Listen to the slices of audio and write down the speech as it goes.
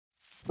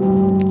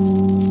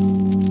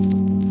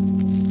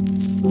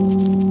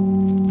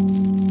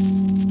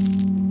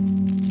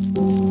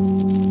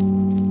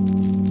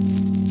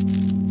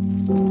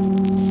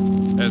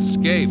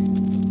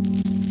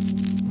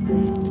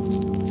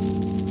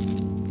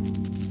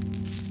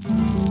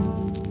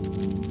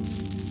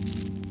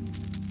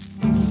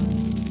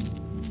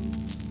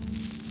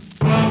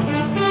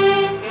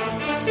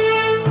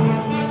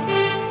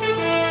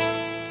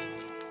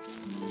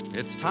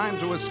time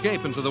to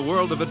escape into the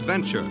world of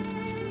adventure.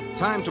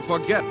 Time to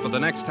forget for the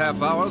next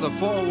half hour the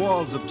four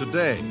walls of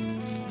today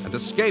and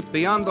escape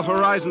beyond the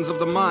horizons of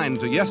the mind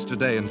to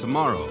yesterday and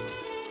tomorrow.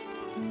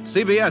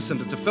 CBS and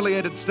its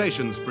affiliated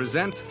stations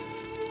present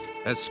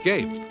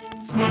Escape.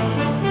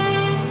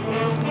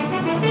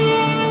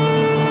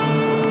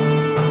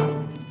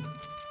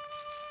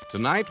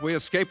 Tonight, we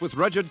escape with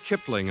Rudyard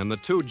Kipling and the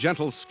two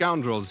gentle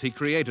scoundrels he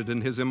created in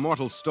his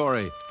immortal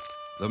story,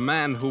 The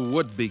Man Who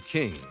Would Be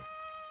King.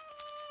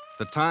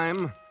 The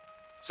time,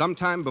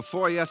 sometime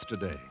before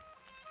yesterday.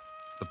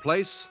 The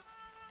place,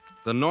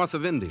 the north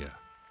of India.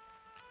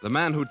 The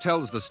man who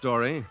tells the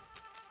story,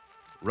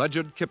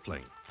 Rudyard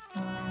Kipling.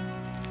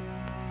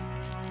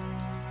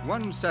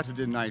 One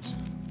Saturday night,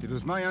 it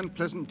was my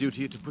unpleasant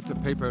duty to put the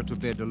paper to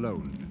bed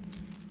alone.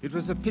 It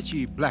was a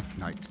pitchy black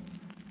night,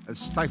 as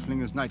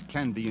stifling as night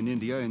can be in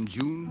India in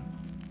June.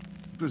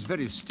 It was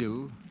very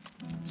still,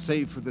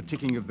 save for the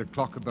ticking of the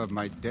clock above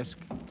my desk,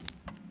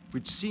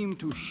 which seemed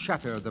to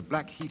shatter the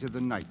black heat of the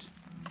night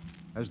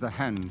as the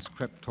hands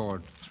crept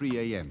toward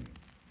 3 a.m.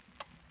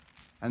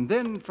 And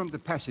then from the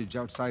passage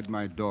outside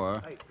my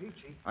door, Hey,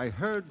 Peachy. I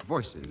heard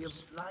voices. Your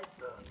light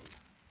burning.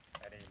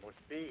 And he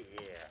must be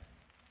here.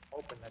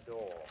 Open the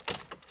door.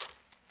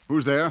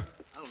 Who's there?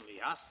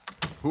 Only us.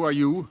 Who are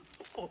you?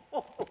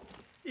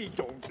 He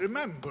don't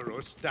remember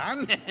us,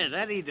 Dan.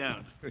 That he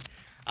don't.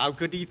 How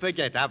could he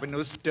forget having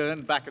us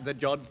turned back at the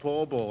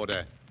Jodhpur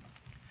border?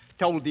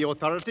 Told the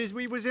authorities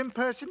we was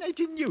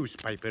impersonating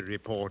newspaper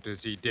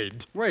reporters, he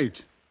did.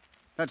 Wait.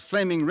 That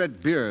flaming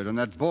red beard and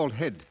that bald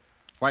head.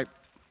 Why,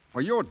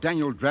 you're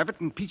Daniel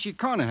Dravett and Peachy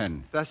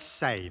Carnahan. The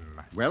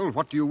same. Well,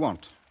 what do you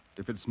want?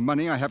 If it's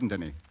money, I haven't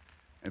any.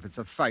 If it's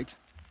a fight,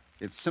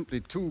 it's simply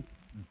too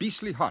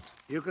beastly hot.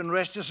 You can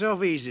rest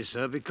yourself easy,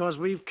 sir, because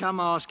we've come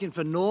asking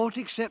for naught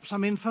except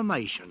some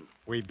information.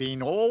 We've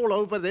been all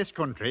over this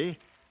country,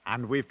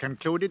 and we've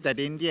concluded that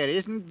India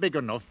isn't big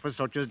enough for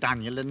such as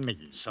Daniel and me.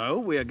 So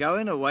we're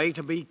going away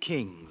to be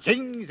kings.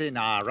 Kings in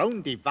our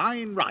own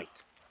divine right.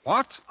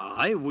 What?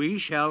 Aye, we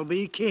shall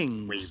be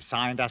kings. We've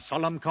signed a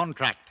solemn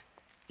contract,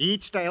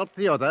 each to help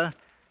the other,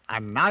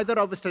 and neither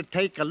of us to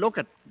take a look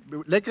at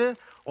liquor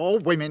or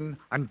women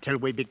until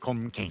we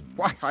become kings.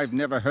 Why, I've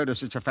never heard of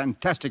such a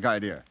fantastic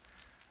idea.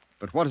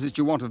 But what is it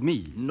you want of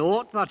me?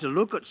 Naught but to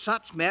look at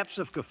such maps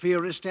of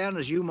Kafiristan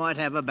as you might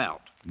have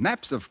about.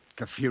 Maps of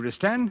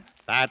Kafiristan?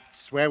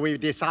 That's where we've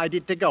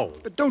decided to go.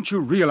 But don't you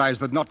realize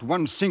that not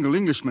one single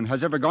Englishman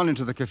has ever gone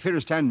into the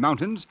Kafiristan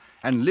mountains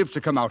and lived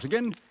to come out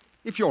again?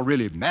 If you're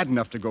really mad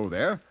enough to go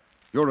there,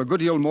 you're a good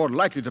deal more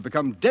likely to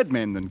become dead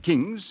men than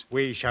kings.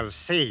 We shall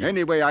see.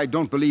 Anyway, I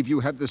don't believe you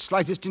have the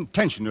slightest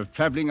intention of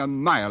traveling a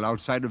mile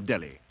outside of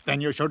Delhi.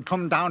 Then you should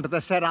come down to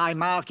the Serai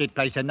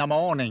marketplace in the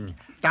morning,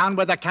 down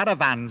where the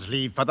caravans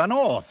leave for the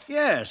north.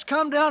 Yes,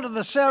 come down to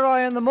the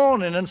Serai in the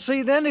morning and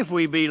see then if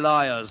we be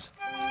liars.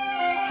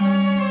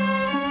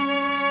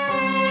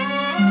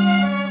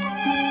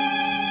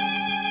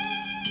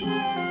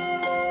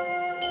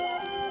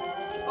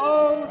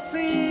 Oh,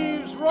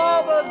 thieves,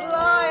 robbers,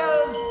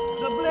 liars,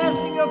 the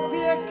blessing of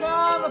Pir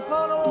Khan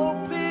upon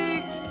all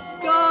pigs,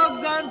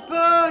 dogs and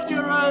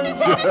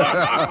perjurers.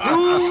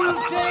 Who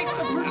will take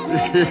the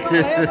protection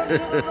of heaven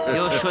to the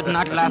north? You should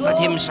not laugh at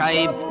him,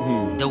 Sahib.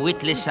 The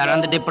witless are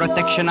under the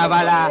protection of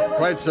Allah.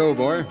 Quite so,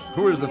 boy.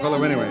 Who is the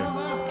fellow anyway?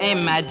 A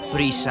mad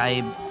priest,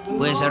 Sahib,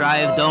 who has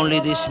arrived only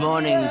this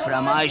morning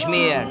from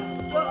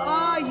Ajmer.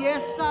 Ah,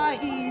 yes,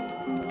 Sahib.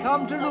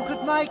 Come to look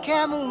at my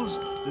camels,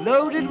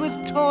 loaded with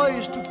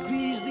toys to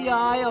please the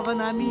eye of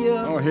an Amir.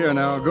 Oh, here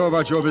now. Go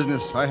about your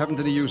business. I haven't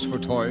any use for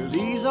toys.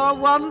 These are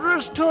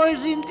wondrous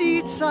toys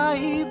indeed,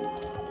 Sahib.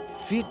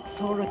 Fit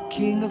for a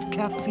king of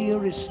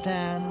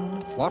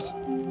Kafiristan. What?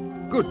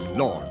 Good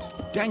Lord.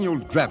 Daniel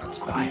Dravett.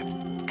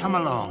 Quiet. Come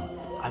along.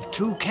 I've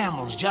two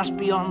camels just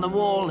beyond the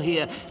wall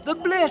here. The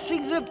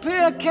blessings of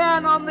Pir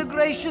Khan on the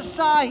gracious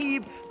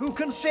Sahib, who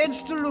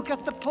consents to look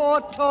at the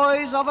poor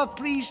toys of a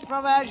priest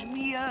from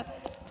Ajmer.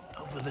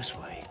 Over this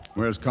way.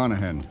 Where's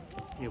Carnahan?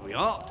 Here we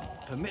are.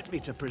 Permit me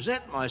to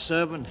present my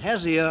servant,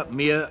 Hazir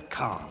Mir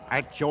Khan.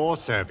 At your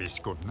service,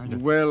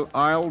 goodman. Well,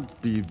 I'll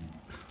be...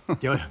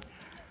 Do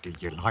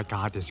you like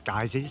our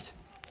disguises?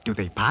 Do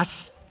they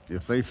pass?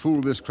 If they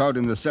fool this crowd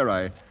in the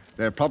Serai,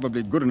 they're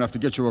probably good enough to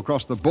get you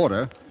across the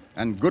border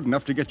and good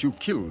enough to get you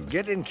killed.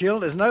 Getting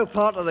killed is no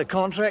part of the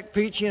contract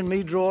Peachy and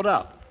me drawed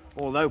up,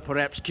 although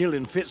perhaps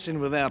killing fits in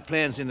with our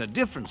plans in a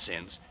different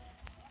sense.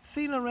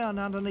 Feel around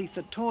underneath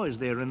the toys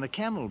there in the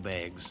camel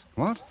bags.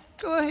 What?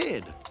 Go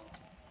ahead.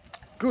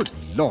 Good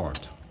Lord.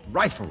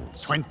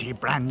 Rifles. 20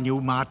 brand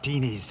new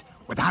martinis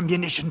with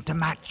ammunition to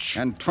match.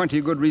 And 20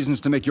 good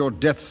reasons to make your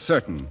death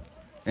certain.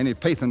 Any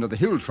Pathan of the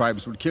hill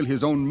tribes would kill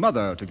his own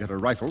mother to get a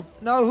rifle.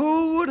 Now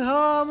who would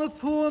harm a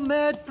poor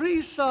mad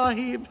priest,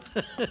 Sahib?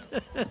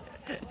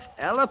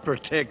 Allah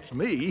protects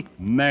me.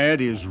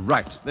 Mad is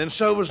right. Then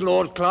so was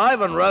Lord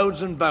Clive and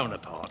Rhodes and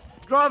Bonaparte.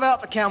 Drive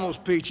out the camels,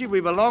 Peachy.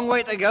 We've a long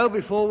way to go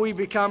before we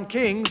become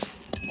kings.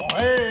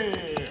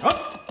 Hey,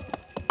 up!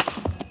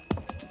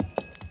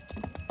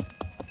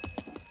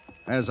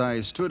 As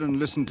I stood and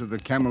listened to the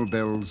camel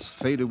bells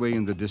fade away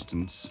in the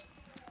distance,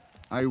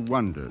 I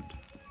wondered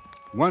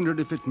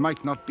if it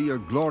might not be a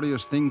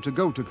glorious thing to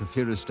go to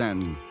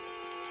Kafiristan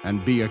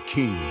and be a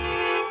king.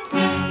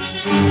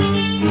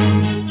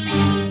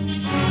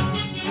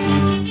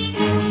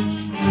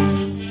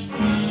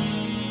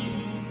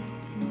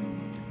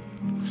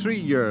 3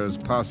 years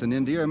pass in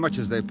India, much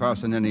as they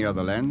pass in any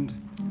other land.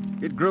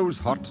 It grows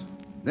hot,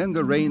 then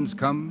the rains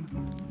come,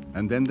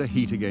 and then the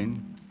heat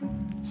again.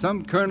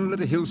 Some colonel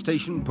at a hill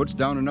station puts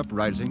down an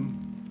uprising.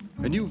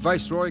 A new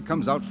viceroy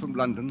comes out from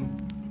London,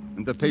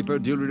 and the paper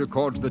duly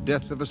records the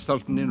death of a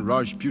sultan in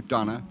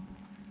Rajputana,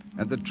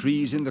 and the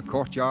trees in the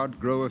courtyard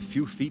grow a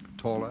few feet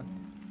taller.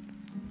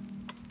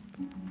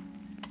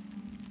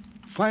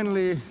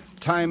 Finally,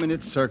 time in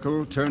its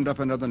circle turned up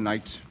another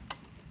night,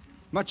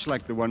 much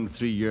like the one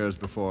 3 years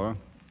before.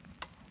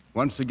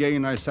 Once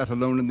again, I sat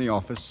alone in the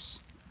office,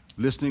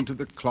 listening to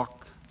the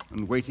clock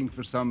and waiting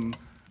for some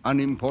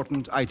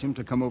unimportant item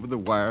to come over the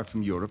wire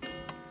from Europe.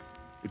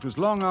 It was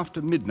long after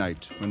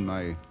midnight when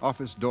my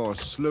office door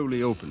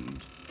slowly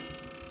opened.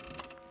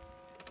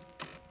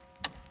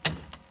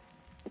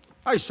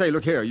 I say,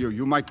 look here,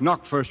 you might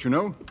knock first, you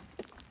know.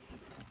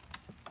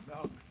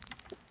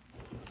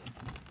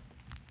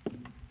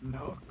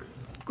 Knock.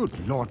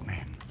 Good Lord,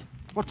 man.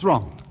 What's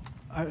wrong?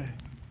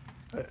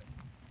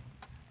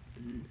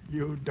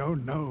 You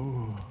don't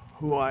know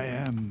who I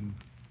am,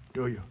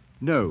 do you?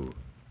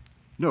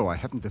 No, I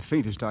haven't the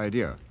faintest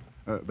idea.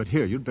 But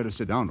here, you'd better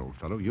sit down, old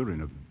fellow. You're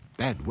in a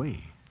bad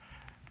way.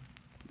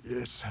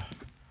 Yes, sir.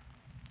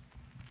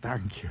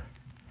 Thank you.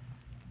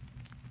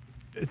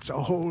 It's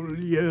a whole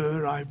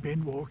year I've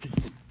been walking.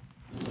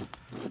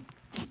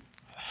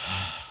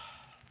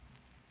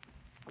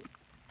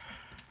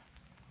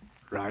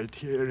 Right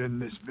here in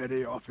this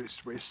very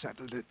office we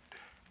settled it.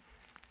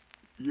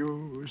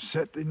 You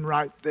sitting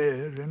right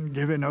there and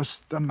giving us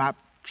the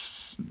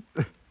maps.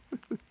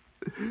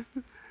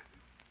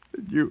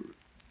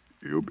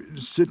 You've been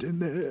sitting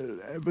there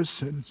ever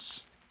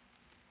since.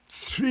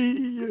 3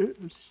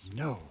 years.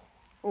 No.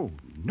 Oh,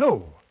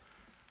 no.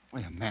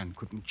 Why, a man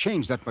couldn't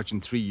change that much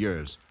in 3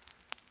 years.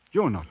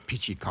 You're not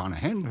Peachy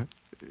Carnahan.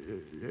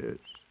 Yes.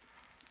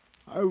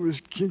 I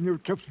was king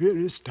of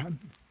Kafiristan.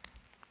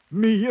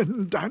 Me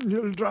and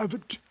Daniel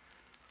Dravit.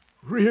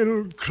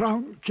 Real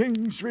crown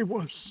kings we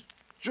was.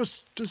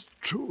 Just as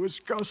true as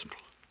gospel.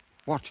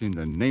 What in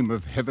the name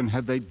of heaven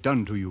have they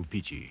done to you,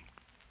 Peachy?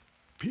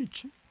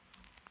 Peachy?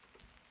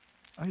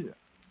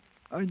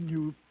 I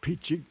knew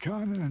Peachy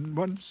Carnahan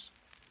once.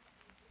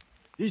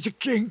 He's a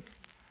king.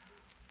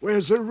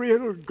 Wears a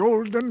real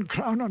golden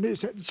crown on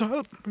his head, so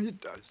help me, he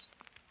does.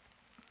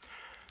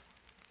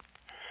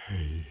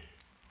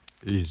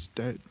 He's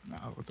dead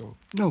now, though.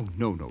 No.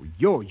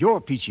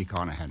 You're Peachy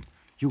Carnahan.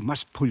 You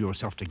must pull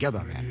yourself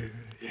together, man.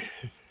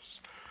 Yes.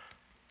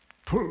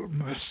 Pull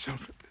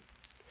myself.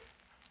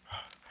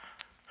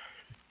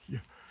 You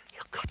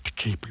got to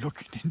keep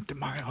looking into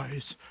my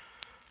eyes.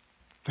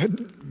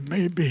 Then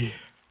maybe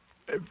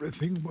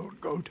everything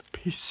won't go to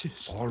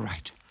pieces. All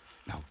right.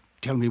 Now,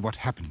 tell me what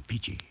happened,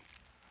 Peachy.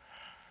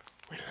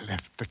 We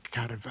left the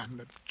caravan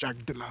at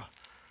Jagdala.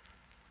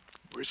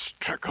 We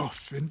struck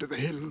off into the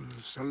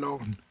hills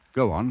alone.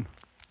 Go on.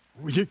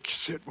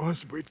 Weeks it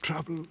was we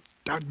travelled,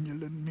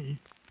 Daniel and me.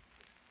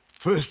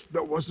 First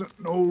there wasn't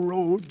no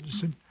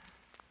roads, and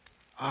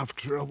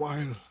after a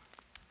while,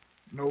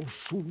 no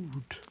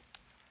food.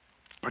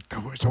 But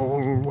there was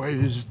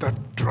always the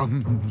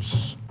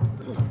drums.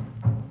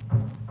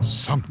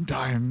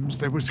 Sometimes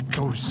they was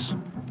close,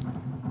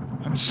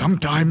 and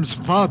sometimes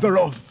farther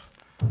off.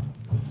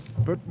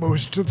 But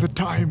most of the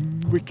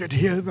time we could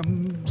hear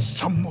them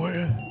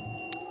somewhere.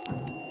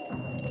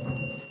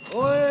 Oi,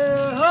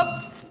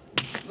 up!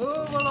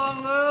 Move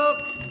along, up!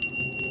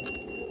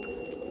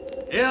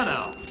 Here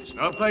now, it's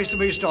no place to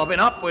be stopping.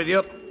 Up with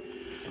you.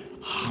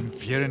 I'm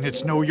fearing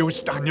it's no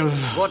use, Daniel.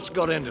 What's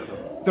got into them?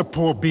 The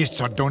poor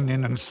beasts are done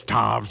in and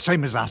starved,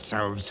 same as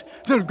ourselves.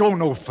 They'll go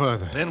no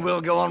further. Then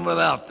we'll go on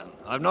without them.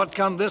 I've not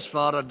come this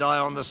far to die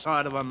on the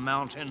side of a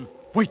mountain.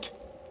 Wait.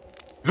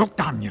 Look,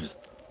 Daniel.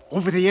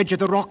 Over the edge of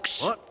the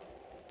rocks. What?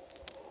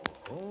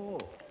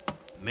 Oh,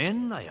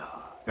 men they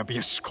are. There'll be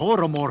a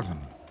score or more of them.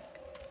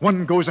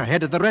 One goes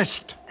ahead of the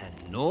rest.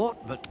 And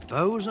naught but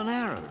bows and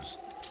arrows.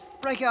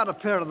 Break out a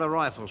pair of the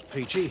rifles,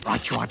 Peachy.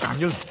 Right you are,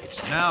 Daniel.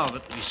 It's now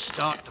that we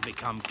start to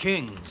become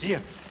kings.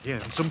 Here,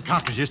 and some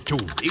cartridges, too.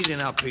 Easy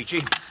now,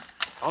 Peachy.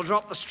 I'll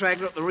drop the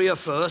straggler at the rear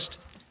first,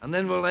 and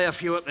then we'll lay a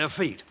few at their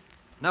feet.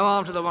 No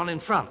harm to the one in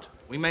front.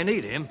 We may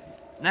need him.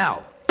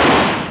 Now.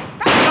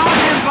 Got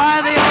him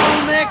by the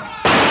old neck!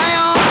 Lay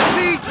on,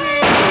 Peachy!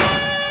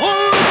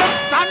 Hold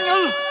it,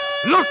 Daniel!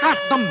 Look at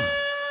them!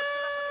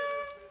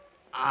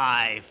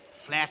 Aye,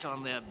 flat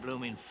on their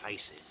blooming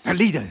faces. The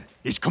leader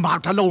is come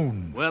out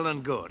alone. Well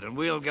and good, and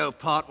we'll go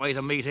part way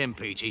to meet him,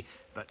 Peachy.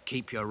 But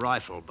keep your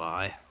rifle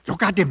by.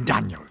 Look at him,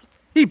 Daniel.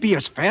 He be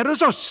as fair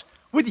as us,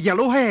 with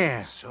yellow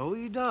hair. So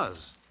he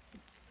does.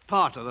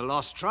 Part of the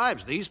lost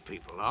tribes, these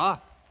people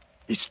are.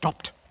 He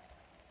stopped.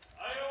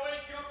 I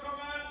await your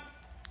command,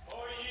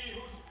 O ye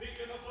who speak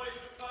in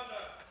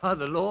Oh,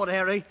 the Lord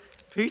Harry.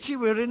 Peachy,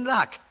 we're in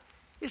luck.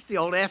 It's the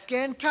old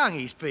Afghan tongue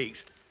he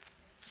speaks.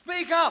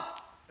 Speak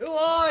up! Who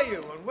are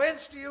you and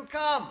whence do you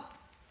come?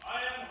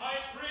 I am High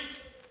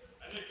Priest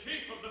and the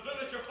chief of the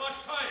village of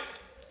Bashkai.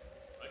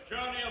 A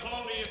journey of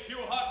only a few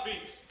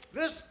heartbeats.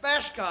 This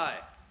Bashkai,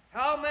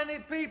 how many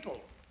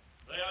people?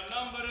 They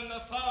are numbered in the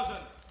 1,000.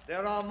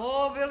 There are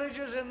more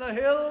villages in the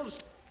hills?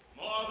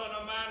 More than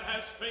a man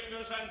has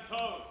fingers and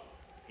toes.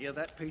 Hear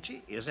that,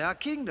 Peachy? Here's our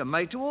kingdom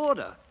made to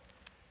order.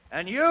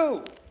 And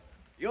you're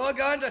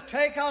going to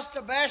take us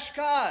to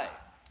Bashkai.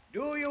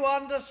 Do you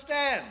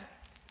understand?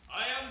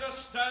 I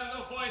understand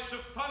the voice of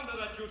thunder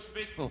that you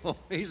speak. Oh,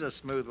 he's a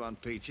smooth one,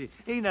 Peachy.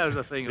 He knows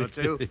a thing or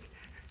two.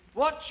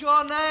 What's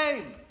your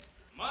name?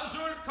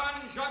 Mazur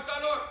Khan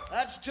Jagdalur.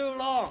 That's too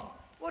long.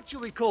 What shall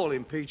we call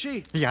him,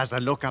 Peachy? He has a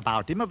look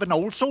about him of an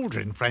old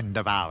soldiering friend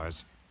of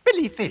ours,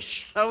 Billy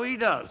Fish. So he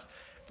does.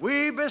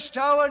 We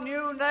bestow a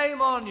new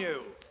name on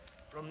you.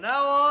 From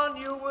now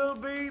on, you will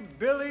be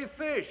Billy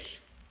Fish.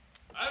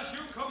 As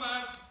you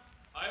command,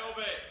 I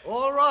obey.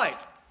 All right.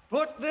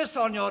 Put this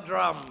on your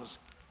drums.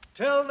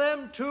 Tell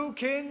them 2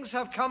 kings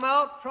have come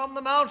out from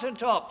the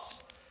mountaintops.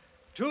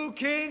 2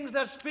 kings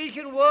that speak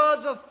in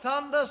words of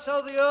thunder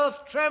so the earth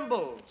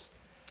trembles.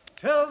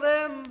 Tell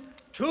them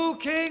 2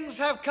 kings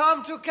have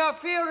come to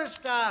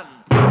Kafiristan.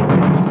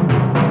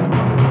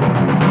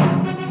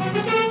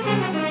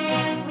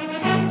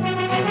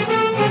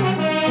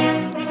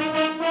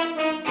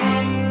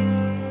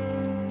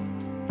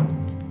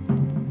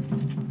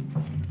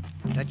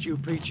 That you,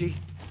 Peachy?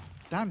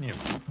 Daniel,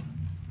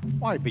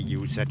 why be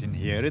you sitting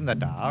here in the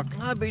dark?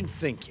 I've been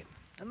thinking.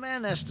 A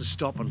man has to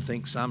stop and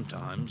think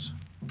sometimes.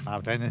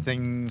 About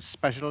anything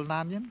special,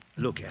 Daniel?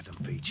 Look at 'em,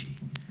 Peachy.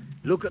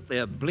 Look at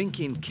their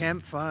blinking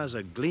campfires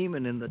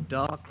a-gleaming in the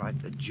dark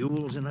like the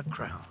jewels in a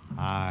crown.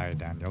 Aye,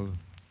 Daniel.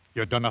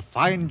 You've done a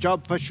fine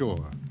job for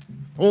sure.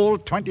 All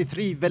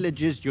 23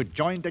 villages you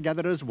joined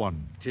together as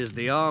one. 'Tis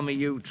the army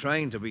you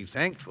trained to be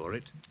thanked for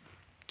it.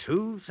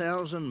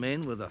 2,000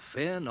 men with a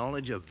fair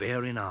knowledge of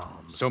bearing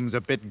arms. Some's a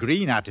bit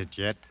green at it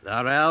yet.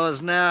 They're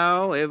ours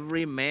now,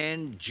 every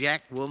man,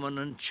 jack, woman,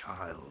 and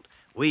child.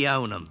 We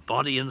own 'em,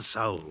 body and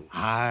soul.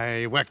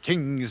 Aye, we're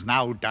kings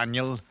now,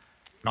 Daniel.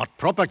 Not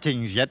proper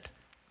kings yet,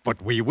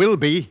 but we will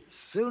be.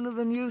 Sooner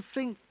than you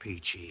think,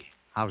 Peachy.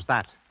 How's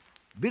that?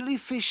 Billy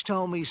Fish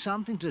told me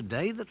something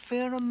today that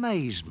fair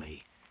amazed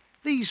me.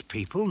 These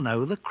people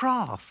know the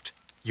craft.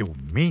 You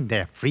mean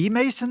they're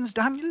Freemasons,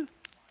 Daniel?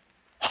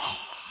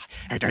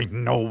 It ain't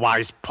no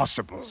wise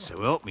possible.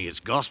 So help me, it's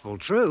gospel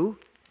true.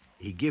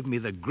 He give me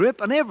the grip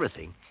and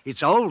everything.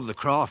 It's old, the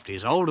craft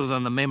is, older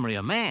than the memory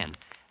of man.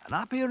 And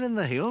up here in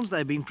the hills,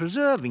 they've been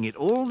preserving it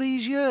all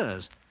these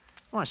years.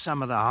 Why,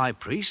 some of the high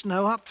priests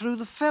know up through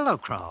the fellow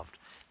craft,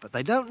 but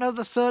they don't know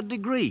the 3rd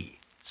degree.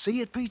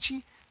 See it,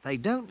 Peachy? They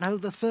don't know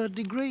the 3rd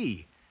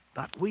degree,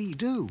 but we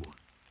do.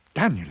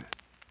 Daniel,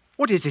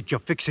 what is it you're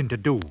fixing to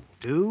do?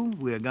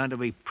 We're going to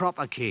be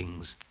proper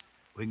kings.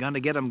 We're going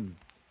to get 'em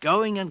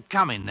going and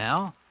coming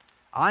now.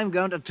 I'm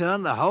going to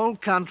turn the whole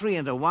country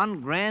into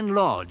one grand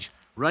lodge,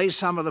 raise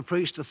some of the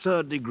priests to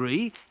 3rd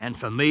degree, and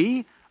for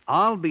me,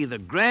 I'll be the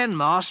Grand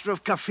Master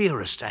of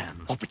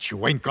Kafiristan. Oh, but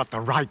you ain't got the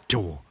right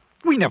to.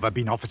 We never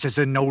been officers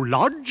in no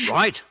lodge.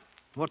 Right?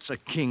 What's a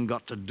king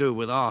got to do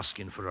with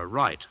asking for a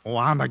right? Oh,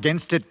 I'm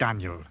against it,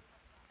 Daniel.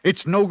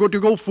 It's no good to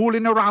go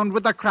fooling around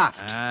with the craft.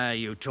 Ah,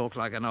 you talk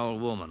like an old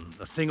woman.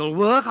 The thing'll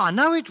work, I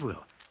know it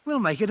will. We'll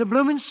make it a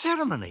blooming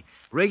ceremony.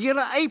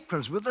 Regular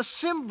aprons with the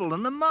symbol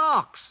and the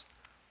marks.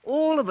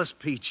 All of us,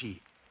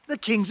 Peachy. The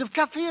kings of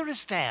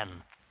Kafiristan.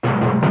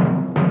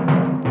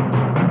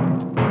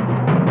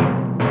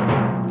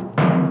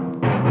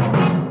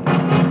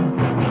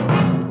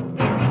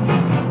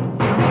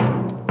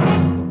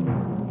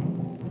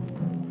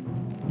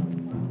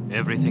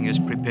 Everything is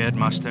prepared,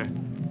 Master.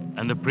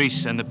 And the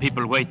priests and the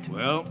people wait.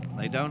 Well,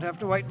 they don't have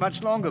to wait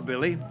much longer,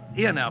 Billy.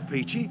 Here now,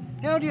 Peachy.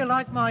 How do you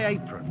like my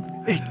apron?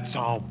 It's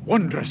a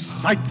wondrous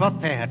sight for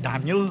fair,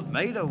 Daniel.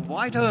 Made of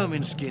white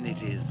ermine skin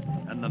it is,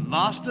 and the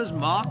master's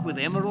mark with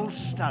emeralds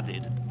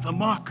studded. The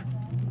mark?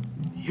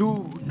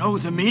 You know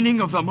the meaning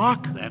of the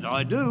mark? That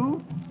I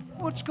do.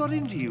 What's got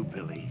into you,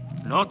 Billy?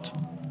 Not.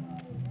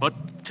 But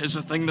 'tis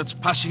a thing that's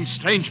passing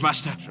strange,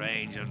 Master.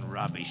 Strange and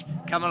rubbish.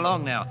 Come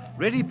along now.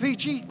 Ready,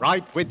 Peachy?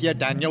 Right with you,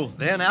 Daniel.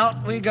 Then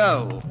out we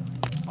go.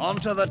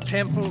 Onto the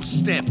temple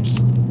steps.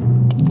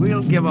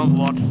 We'll give 'em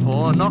what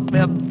for. Knock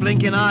their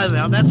blinking eyes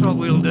out. That's what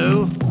we'll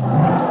do. Look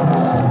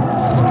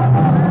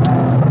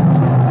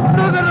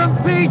at 'em,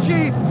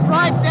 Peachy!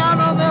 Right down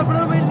on their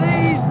blooming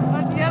knees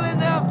and yelling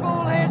their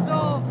fool heads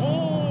off.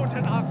 Oh,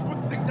 'tis a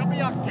good thing to be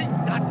a king,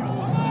 Daniel.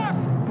 The mark!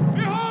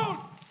 Behold!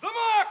 The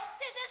mark!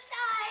 Tis a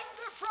sign!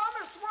 The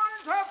promised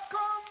ones have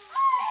come.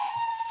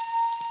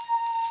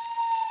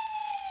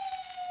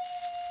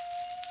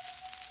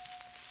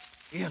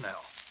 Here now.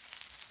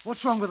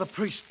 What's wrong with the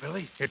priest,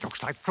 Billy? It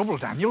looks like trouble,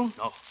 Daniel.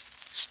 No.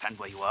 Stand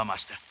where you are,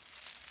 Master.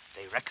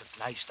 They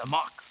recognize the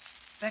mark.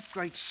 That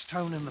great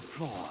stone in the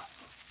floor.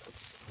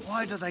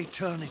 Why do they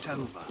turn it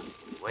over?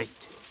 Wait.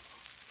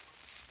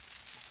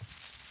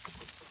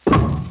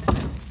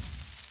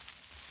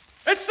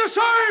 It's the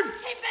same!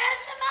 He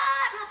bears the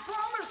mark! The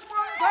promised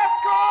ones have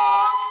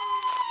come!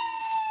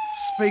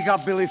 Speak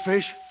up, Billy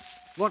Fish.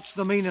 What's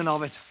the meaning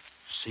of it?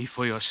 See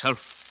for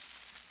yourself.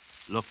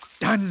 Look.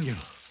 Daniel,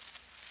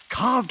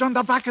 carved on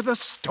the back of the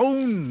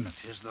stone.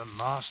 'Tis the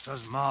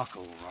master's mark,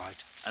 all right.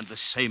 And the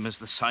same as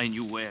the sign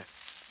you wear.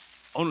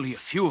 Only a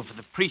few of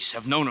the priests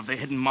have known of the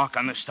hidden mark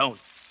on the stone.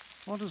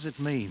 What does it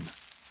mean?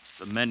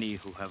 The many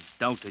who have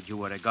doubted you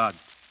were a god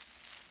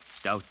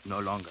doubt no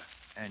longer.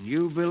 And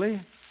you, Billy?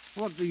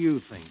 What do you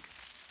think?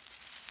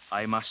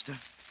 I, Master?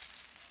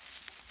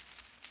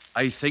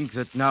 I think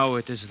that now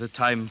it is the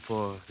time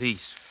for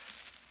these.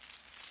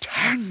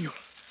 Daniel,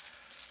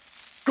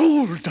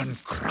 golden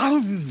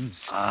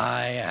crowns.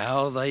 Aye,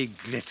 how they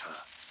glitter.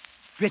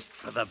 Fit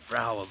for the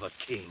brow of a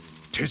king.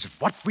 'Tis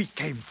what we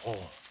came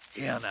for.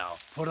 Here now,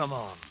 put 'em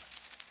on.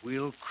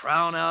 We'll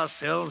crown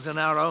ourselves in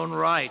our own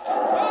right.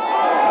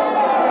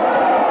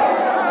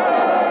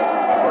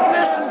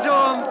 Listen to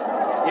 'em.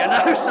 You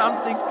know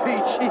something,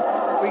 Peachy?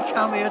 We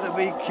come here to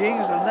be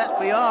kings, and that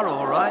we are,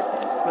 all right.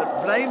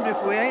 But blamed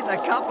if we ain't a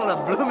couple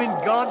of blooming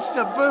gods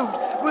to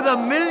boot, with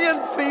 1,000,000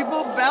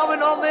 people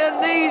bowing on their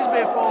knees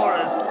before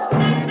us.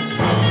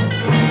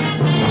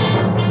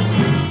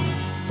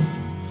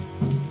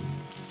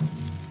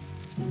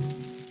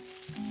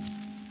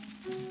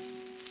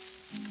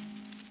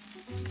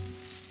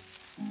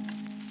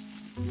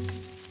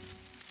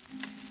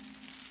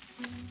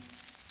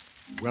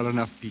 Well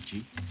enough,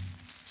 Peachy.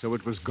 So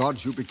it was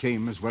gods you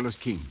became as well as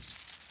kings.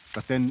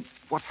 But then,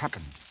 what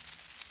happened?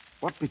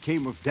 What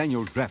became of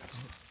Daniel Dravett?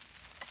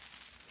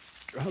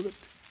 Dravett.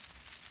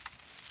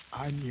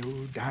 I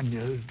knew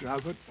Daniel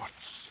Dravett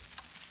once.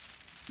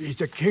 He's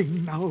a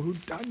king now,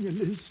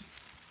 Daniel is.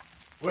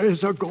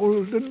 Wears a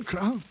golden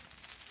crown.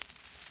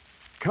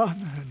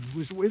 Canaan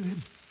was with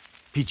him.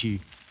 Peachy,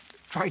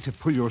 try to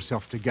pull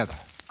yourself together.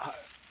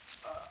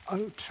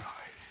 I'll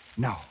try.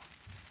 Now,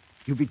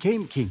 you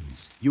became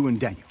kings, you and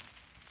Daniel.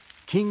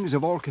 Kings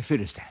of all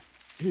Kafiristan.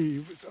 He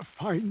was a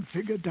fine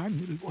figure,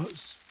 Daniel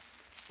was,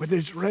 with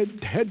his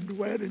red head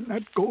wearing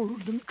that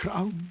golden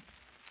crown.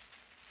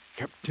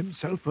 Kept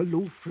himself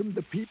aloof from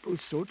the people,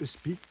 so to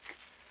speak.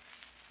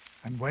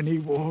 And when he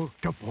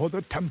walked before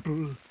the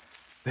temple,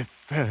 they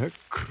fair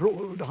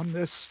crawled on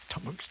their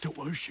stomachs to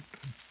worship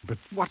him. But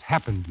what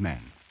happened,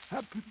 man?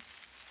 Happened?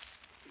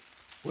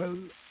 Well,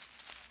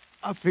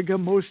 I figure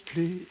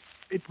mostly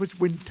it was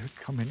winter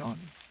coming on.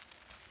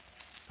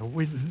 The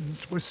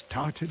winds were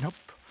starting up,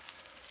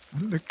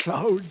 and the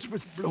clouds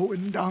was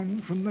blowing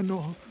down from the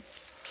north.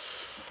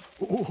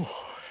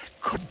 Oh,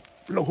 it could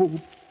blow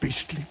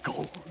beastly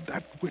cold,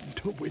 that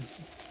winter wind.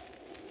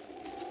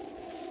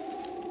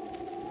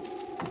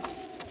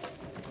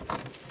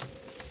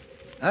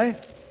 Hey?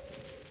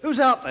 Who's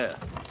out there?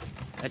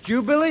 That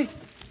you, Billy?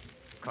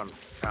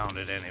 Confound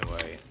it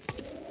anyway.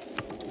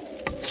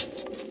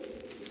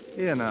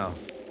 Here now.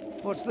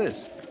 What's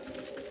this?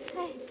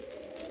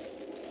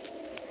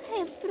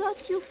 I have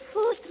brought you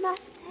food,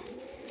 Master.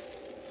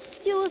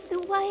 Stew of the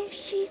wild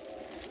sheep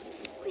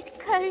with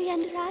curry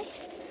and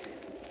rice.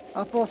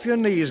 Up off your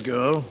knees,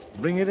 girl.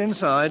 Bring it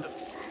inside.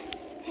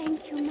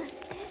 Thank you,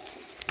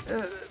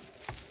 Master.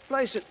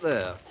 Place it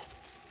there.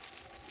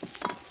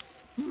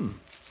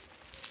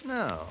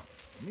 Now,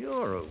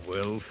 you're a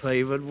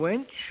well-favored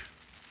wench.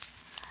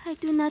 I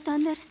do not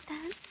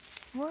understand.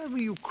 Why were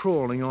you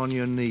crawling on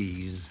your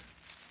knees?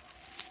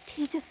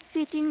 'Tis a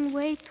fitting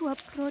way to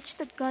approach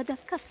the god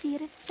of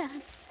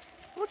Kafiristan.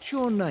 What's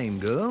your name,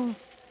 girl?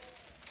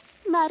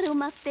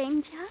 Maruma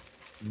Penja.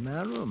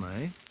 Marum,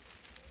 eh?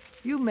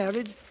 You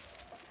married?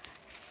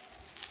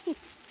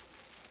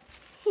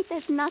 It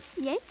has not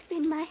yet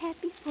been my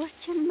happy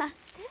fortune, Master.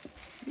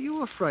 Are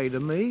you afraid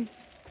of me?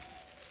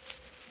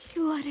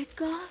 You are a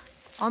god.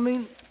 I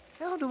mean,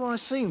 how do I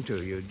seem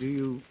to you? Do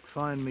you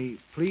find me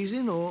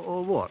pleasing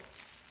or what?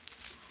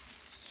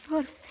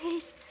 Your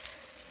face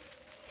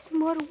is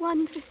more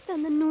wondrous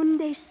than the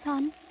noonday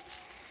sun.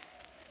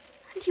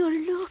 And your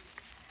look,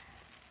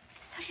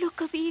 the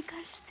look of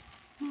eagles.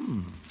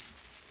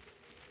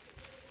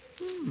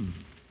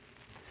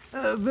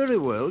 Very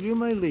well, you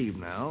may leave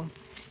now.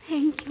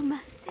 Thank you,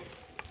 Master.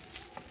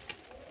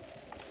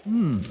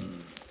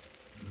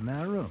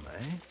 Marum,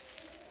 eh?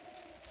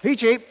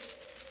 Peachy!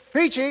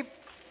 Peachy!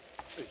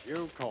 Is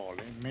you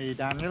calling me,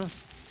 Daniel?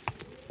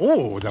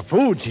 Oh, the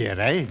food's here,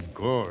 eh?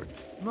 Good.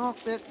 Knock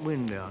that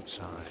wind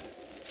outside.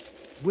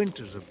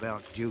 Winter's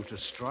about due to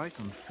strike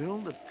and fill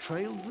the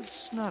trails with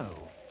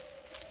snow.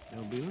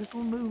 There'll be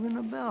little moving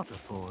about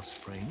afore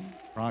spring.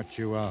 Right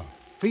you are.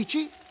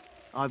 Peachy,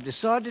 I've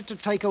decided to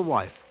take a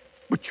wife.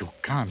 But you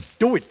can't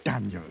do it,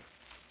 Daniel.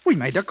 We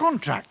made a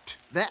contract.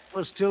 That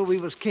was till we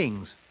was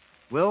kings.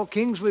 Well,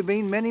 kings we've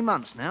been many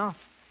months now.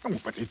 Oh,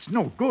 but it's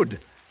no good.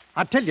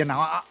 I tell you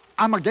now,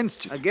 I'm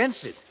against it.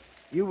 Against it?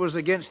 You was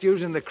against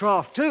using the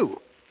craft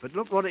too. But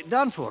look what it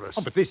done for us.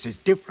 Oh, but this is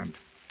different.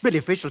 Billy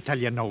Fish will tell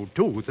you no,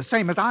 too, the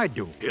same as I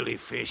do. Billy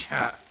Fish,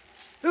 huh?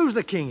 Who's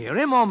the king here,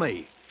 him or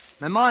me?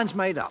 My mind's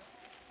made up.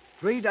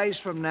 3 days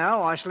from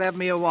now, I shall have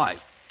me a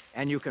wife.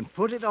 and you can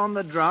put it on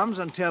the drums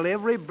and tell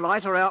every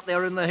blighter out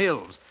there in the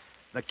hills.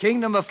 The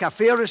kingdom of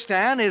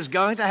Kafiristan is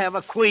going to have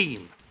a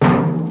queen.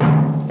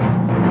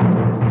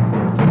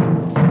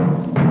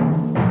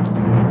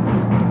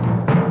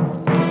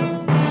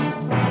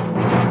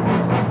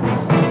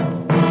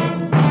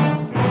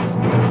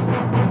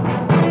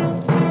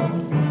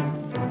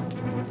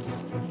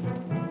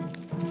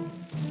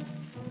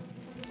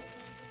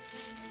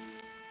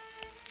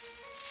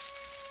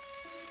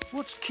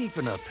 What's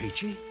keeping her,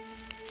 Peachy?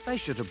 They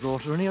should have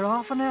brought her in here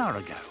half an hour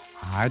ago.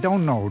 I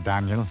don't know,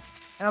 Daniel.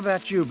 How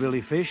about you,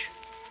 Billy Fish?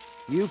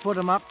 You put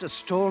 'em up to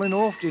stalling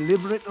off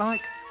deliberate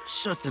like?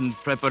 Certain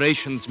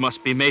preparations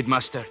must be made,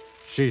 Master.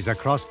 She's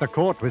across the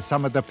court with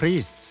some of the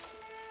priests.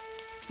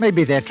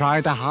 Maybe they're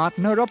trying to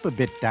hearten her up a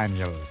bit,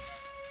 Daniel.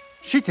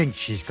 She thinks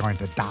she's going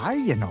to die,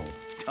 you know.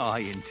 Die,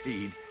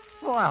 indeed.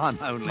 Why, I'm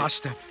only...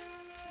 Master,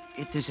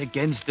 it is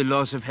against the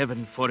laws of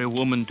heaven for a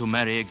woman to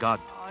marry a god.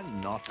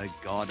 I'm not a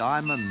god.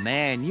 I'm a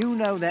man. You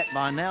know that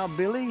by now,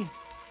 Billy.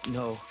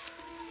 No,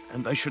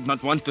 and I should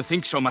not want to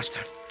think so,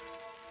 Master.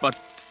 But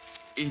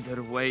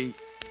either way,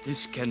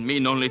 this can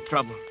mean only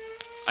trouble.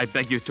 I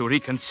beg you to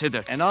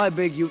reconsider. And I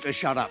beg you to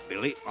shut up,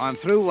 Billy. I'm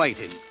through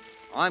waiting.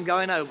 I'm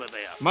going over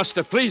there.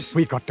 Master, please.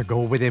 We got to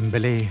go with him,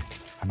 Billy.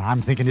 And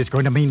I'm thinking it's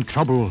going to mean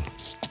trouble.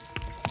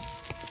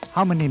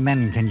 How many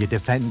men can you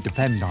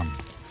depend on?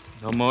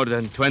 No more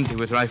than 20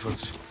 with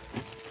rifles.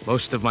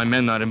 Most of my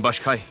men are in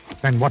Bashkai.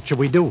 Then what shall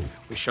we do?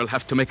 We shall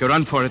have to make a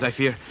run for it, I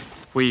fear.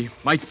 We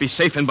might be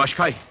safe in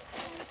Bashkai.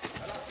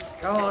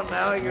 Come on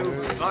now, you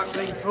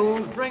buckling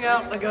fools. Bring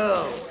out the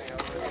girl.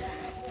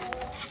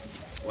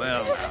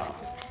 Well, now,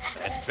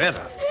 that's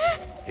better.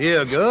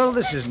 Here, girl,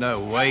 this is no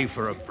way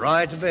for a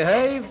bride to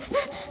behave.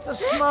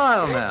 Just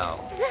smile now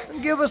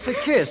and give us a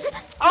kiss.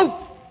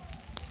 Oh!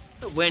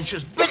 The wench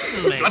has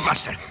bitten me.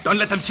 Bloodmaster, don't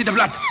let them see the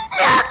blood.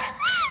 Look!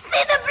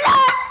 See the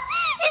blood!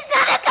 It's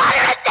not a god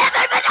or a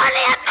devil, but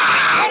only a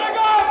man!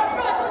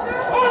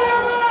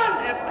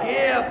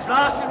 Here,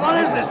 blasted, what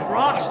is this,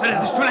 rot? Master,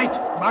 it is too late.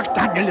 Mark,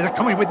 Daniel, they're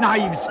coming with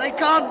knives. They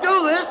can't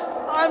do this.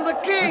 I'm the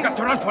king. We've got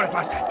to run for it,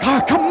 Master.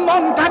 Ah, come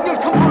on, Daniel,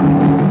 come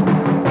on.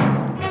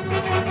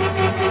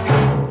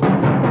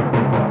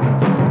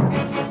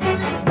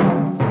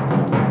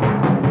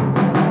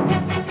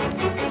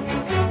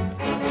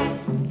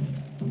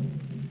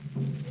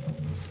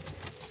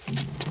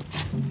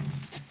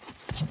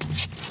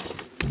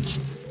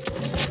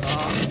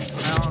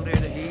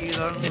 Confounded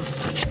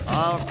heathens.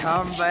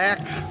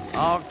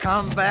 I'll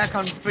come back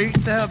and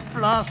beat their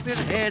blasted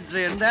heads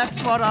in.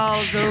 That's what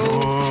I'll do.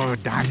 Oh,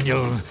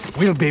 Daniel,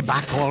 we'll be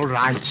back all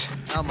right.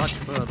 How much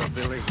further,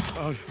 Billy?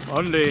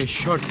 Only a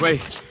short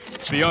way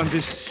beyond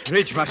this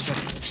ridge, Master.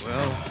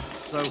 Well,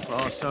 so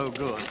far, so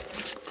good.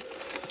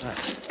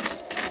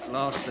 At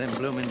last, them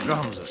blooming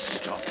drums are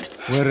stopped.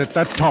 We're at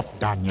the top,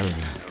 Daniel.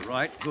 A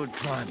right good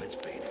climb it's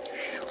been.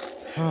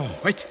 Oh,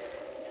 wait.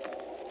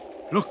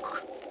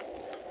 Look.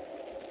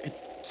 It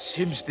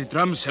seems the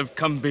drums have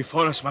come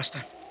before us,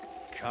 Master.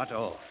 Cut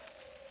off.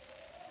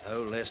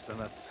 No less than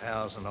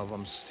 1,000 of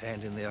them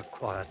standing there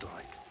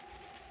quiet-like,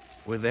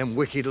 with them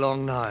wicked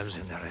long knives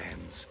in their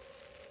hands.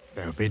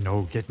 There'll be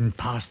no getting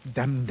past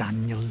them,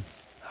 Daniel.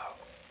 No,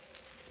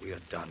 we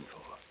are done for.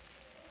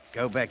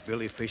 Go back,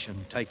 Billy Fish,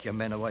 and take your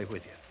men away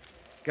with you.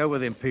 Go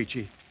with him,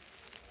 Peachy.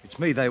 It's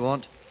me they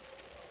want.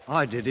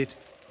 I did it.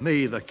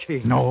 Me, the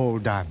king. No,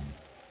 Dan.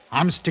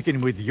 I'm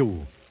sticking with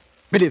you.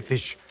 Billy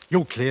Fish,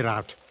 you clear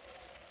out.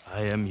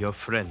 I am your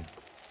friend.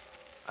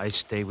 I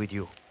stay with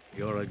you.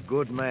 You're a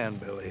good man,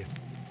 Billy.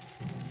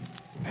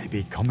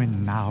 Maybe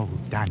coming now,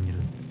 Daniel.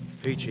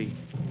 Peachy.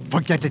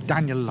 Forget it,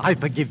 Daniel. I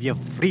forgive you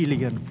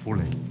freely and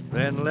fully.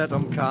 Then let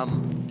them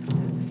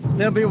come.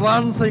 There'll be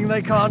one thing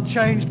they can't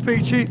change,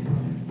 Peachy.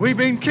 We've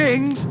been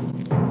kings.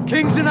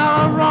 Kings in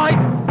our own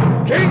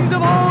right. Kings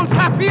of all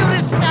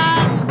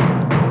Kafiristan.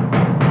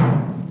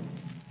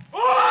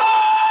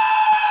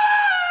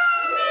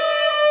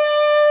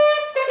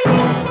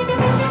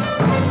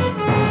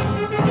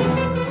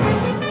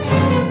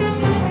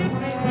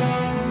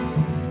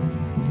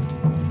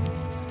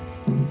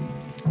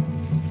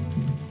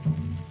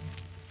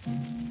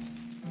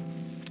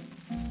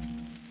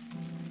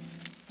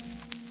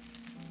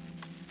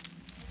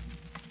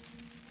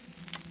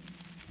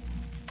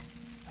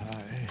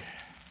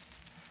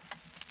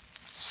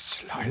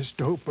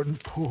 Sliced open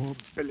poor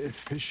Billy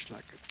Fish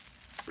like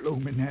a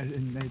bloomin'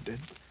 herring, they did.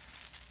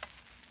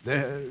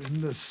 There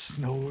in the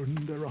snow and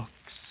the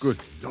rocks. Good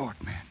Lord,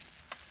 man.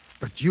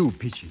 But you,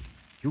 Peachy,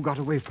 you got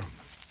away from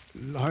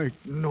them. Like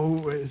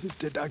nowhere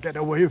did I get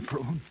away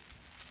from 'em.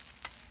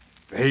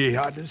 They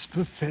had us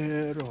for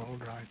fair, all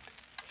right.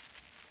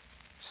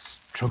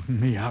 Strung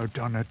me out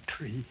on a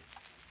tree.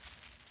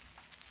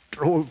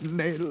 Drove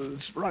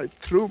nails right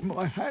through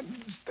my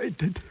hands, they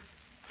did.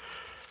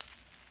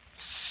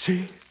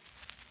 See?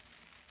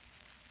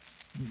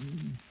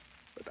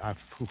 But I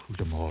fooled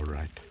them all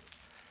right.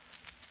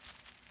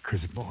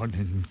 'Cause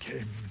morning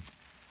came,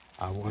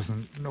 I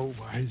wasn't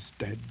nowise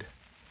dead.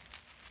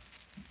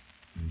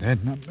 And then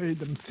I made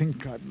them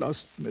think I'd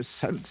lost my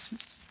senses.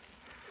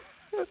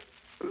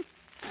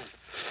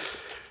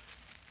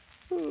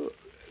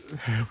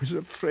 I was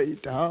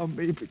afraid to harm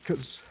me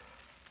because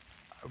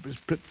I was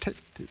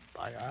protected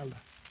by Allah.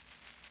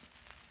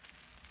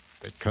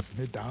 They cut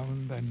me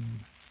down then,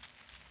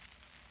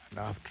 and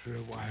after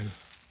a while,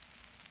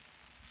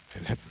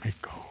 they let me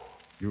go.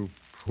 You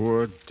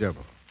poor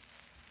devil.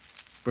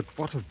 But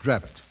what of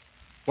Dravit?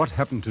 What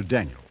happened to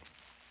Daniel?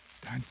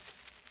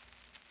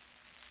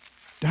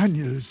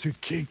 Daniel's the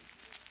king.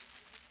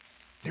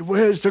 He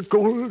wears the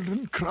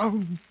golden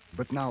crown.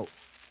 But now,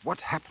 what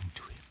happened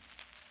to him?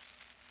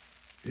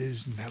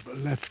 He's never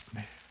left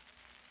me.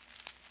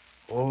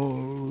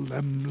 All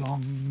them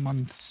long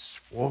months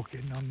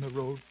walking on the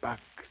road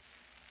back,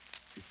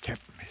 he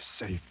kept me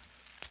safe.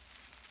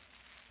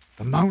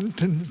 The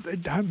mountains, they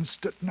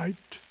danced at night.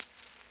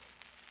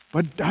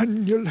 But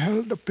Daniel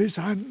held up his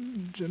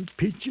hand, and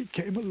Peachy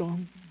came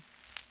along,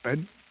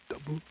 bent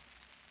double.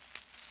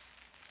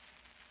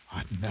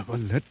 I never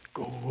let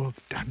go of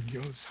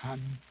Daniel's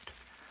hand,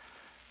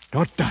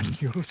 nor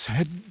Daniel's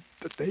head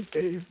that they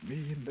gave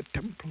me in the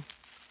temple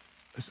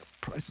as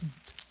a present.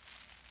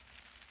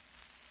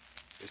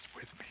 It's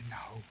with me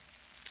now,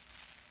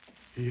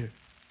 here,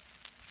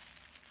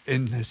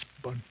 in this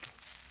bundle.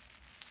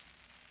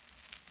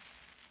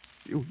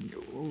 You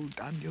knew old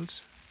Daniel,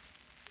 sir.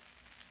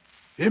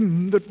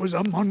 Him that was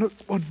a monarch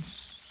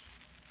once.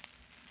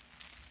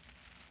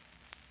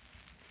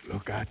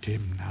 Look at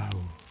him now.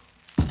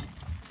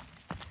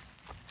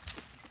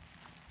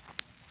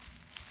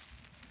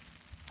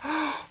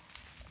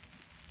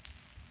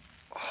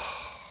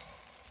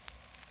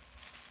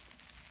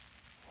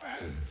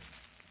 Well,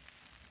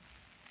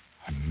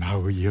 and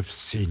now you've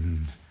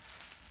seen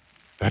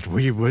that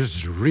we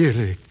was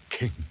really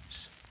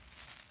kings.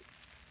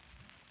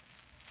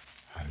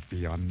 I'll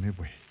be on my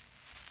way.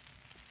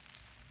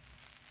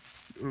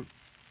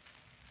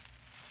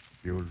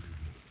 You'll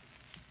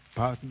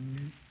pardon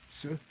me,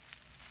 sir?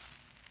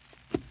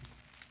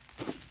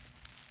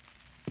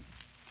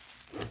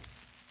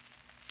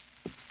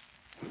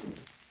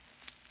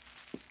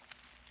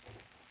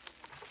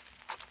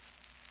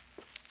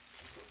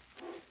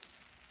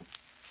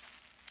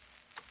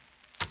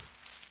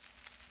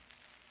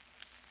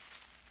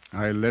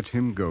 I let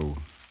him go.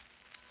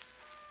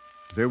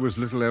 There was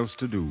little else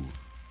to do.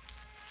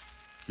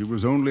 He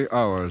was only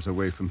hours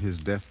away from his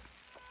death.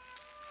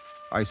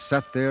 I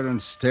sat there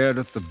and stared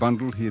at the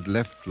bundle he had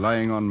left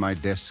lying on my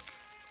desk.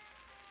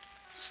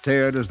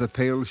 Stared as the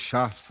pale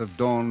shafts of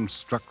dawn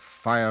struck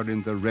fire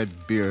in the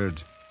red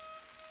beard.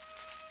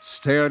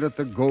 Stared at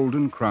the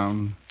golden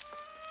crown,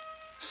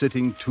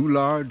 sitting too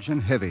large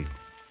and heavy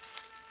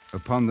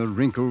upon the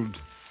wrinkled,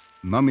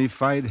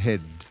 mummified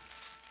head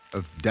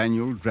of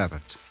Daniel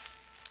Dravit,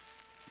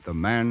 the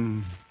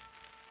man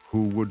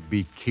who would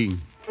be king.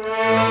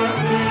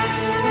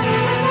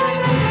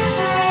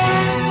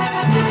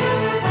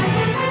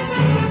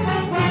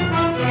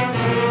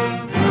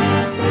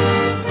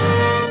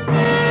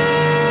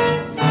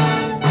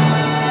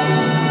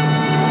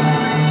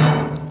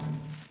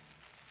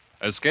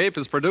 Escape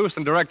is produced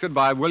and directed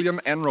by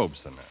William N.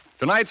 Robeson.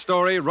 Tonight's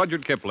story,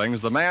 Rudyard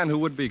Kipling's The Man Who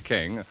Would Be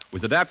King,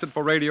 was adapted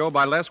for radio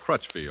by Les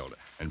Crutchfield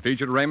and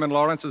featured Raymond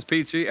Lawrence as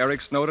Peachy,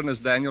 Eric Snowden as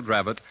Daniel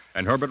Dravit,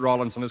 and Herbert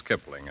Rawlinson as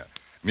Kipling.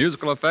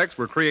 Musical effects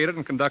were created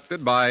and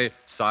conducted by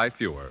Cy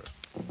Fewer.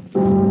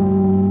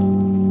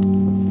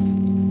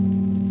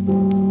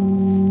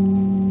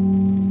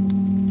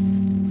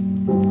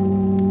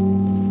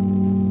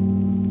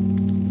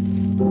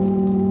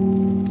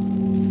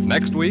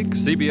 Next week,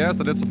 CBS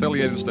and its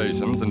affiliated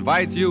stations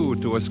invite you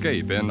to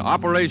escape in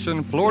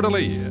Operation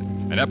Fleur-de-Lis,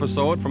 an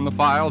episode from the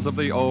files of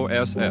the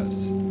OSS.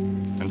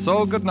 And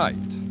so, good night,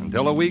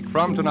 until a week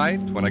from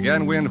tonight, when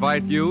again we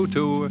invite you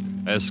to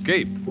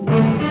escape.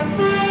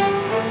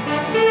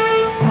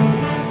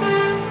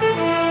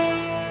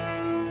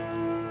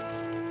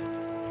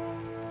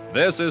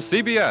 This is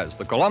CBS,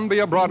 the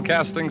Columbia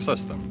Broadcasting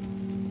System.